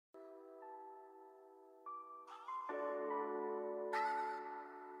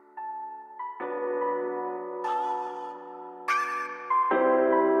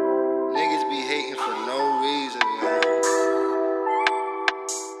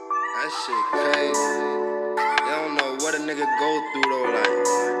That shit crazy. They don't know what a nigga go through though, like.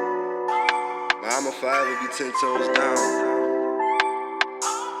 But I'ma forever be 10 toes down.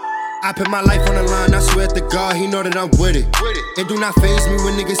 I put my life on the line, I swear to God, he know that I'm with it. It do not faze me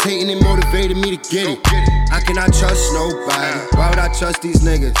when niggas hating, it motivated me to get it. I cannot trust nobody, why would I trust these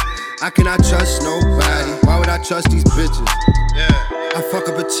niggas? I cannot trust nobody, why would I trust these bitches? I fuck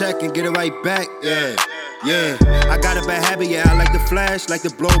up a check and get it right back, yeah. I got a bad habit, yeah, I like to flash, like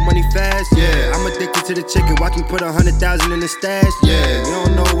to blow money fast, yeah. I'm addicted to the chicken, watch me put 100,000 in the stash, yeah. You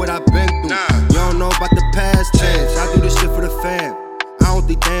don't know what I've been through, you don't know about the past tense. I do this shit for the fam, I don't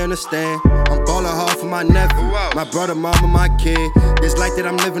think they understand. I'm ballin' hard for my nephew, my brother, mama, my kid. This life that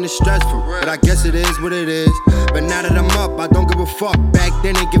I'm living is stressful, but I guess it is what it is. But now that I'm up, I don't give a fuck. Back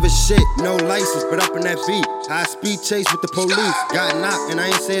then ain't give a shit, no license, but up in that beat. High speed chase with the police, got knocked and I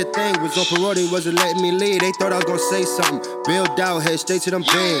ain't say a thing. Was on parole, they wasn't letting me leave. They thought I was gonna say something. Build out, head straight to them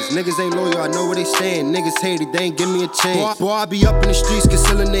bands. Niggas ain't loyal, I know what they saying. Niggas hate it, they ain't give me a chance. Boy, I be up in the streets,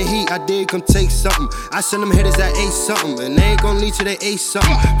 concealing the heat. I did come take something. I send them hitters that ate something, and they ain't gonna lead till they ate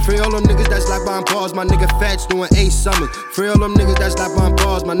something. Free all them niggas that's like behind bars, my nigga Fats doing 8 summers. Free all them niggas that's like behind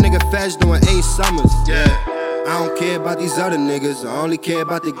bars, my nigga Fats doing 8 summers. I don't care about these other niggas, I only care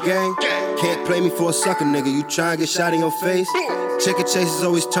about the gang. Can't play me for a sucker nigga, you try and get shot in your face. Chicken chasers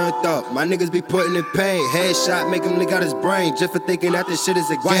always turned up, my niggas be putting in pain. Headshot make him lick out his brain, just for thinking that this shit is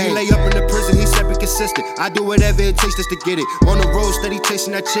a game. While he lay up in the prison, he said be consistent. I do whatever it takes just to get it. On the road, steady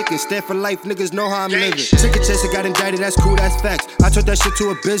chasing that chicken. Stand for life, niggas know how I'm living. Chicken chaser got indicted, that's cool, that's facts. I took that shit to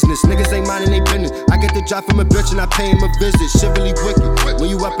a business, niggas ain't minding they business. I get the drop from a bitch and I pay him a visit. Shit really wicked, when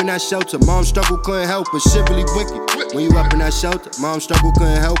you up in that shelter. Mom struggle, couldn't help her, shit really wicked. When you up in that shelter, mom struggle,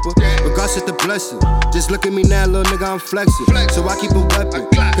 couldn't help her. But God said the blessing. Just look at me now, little nigga, I'm flexing. So I keep a weapon,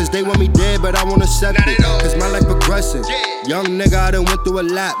 cause they want me dead, but I won't accept it. Cause my life progressing. Young nigga, I done went through a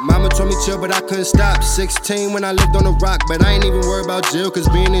lot. Mama told me chill, but I couldn't stop. 16 when I lived on the rock, but I ain't even worried about jail. Cause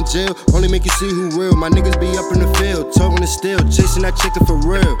being in jail only make you see who real. My niggas be up in the field, talking to steel, chasing that chicken for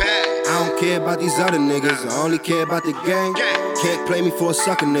real. I don't care about these other niggas, I only care about the gang. Can't play me for a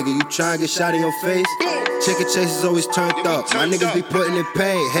sucker nigga, you try and get shot in your face. Chicken chasers always turned up, my niggas be putting in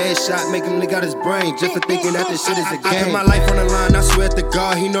pain. Headshot make him lick out his brain, just for thinking that this shit is a game. I put my life on the line, I swear to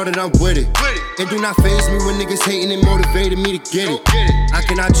God, he know that I'm with it. It do not faze me when niggas hating, it motivated me to get it. I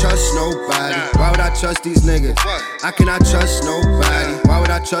cannot trust nobody, why would I trust these niggas? I cannot trust nobody, why would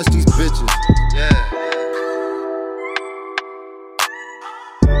I trust these bitches?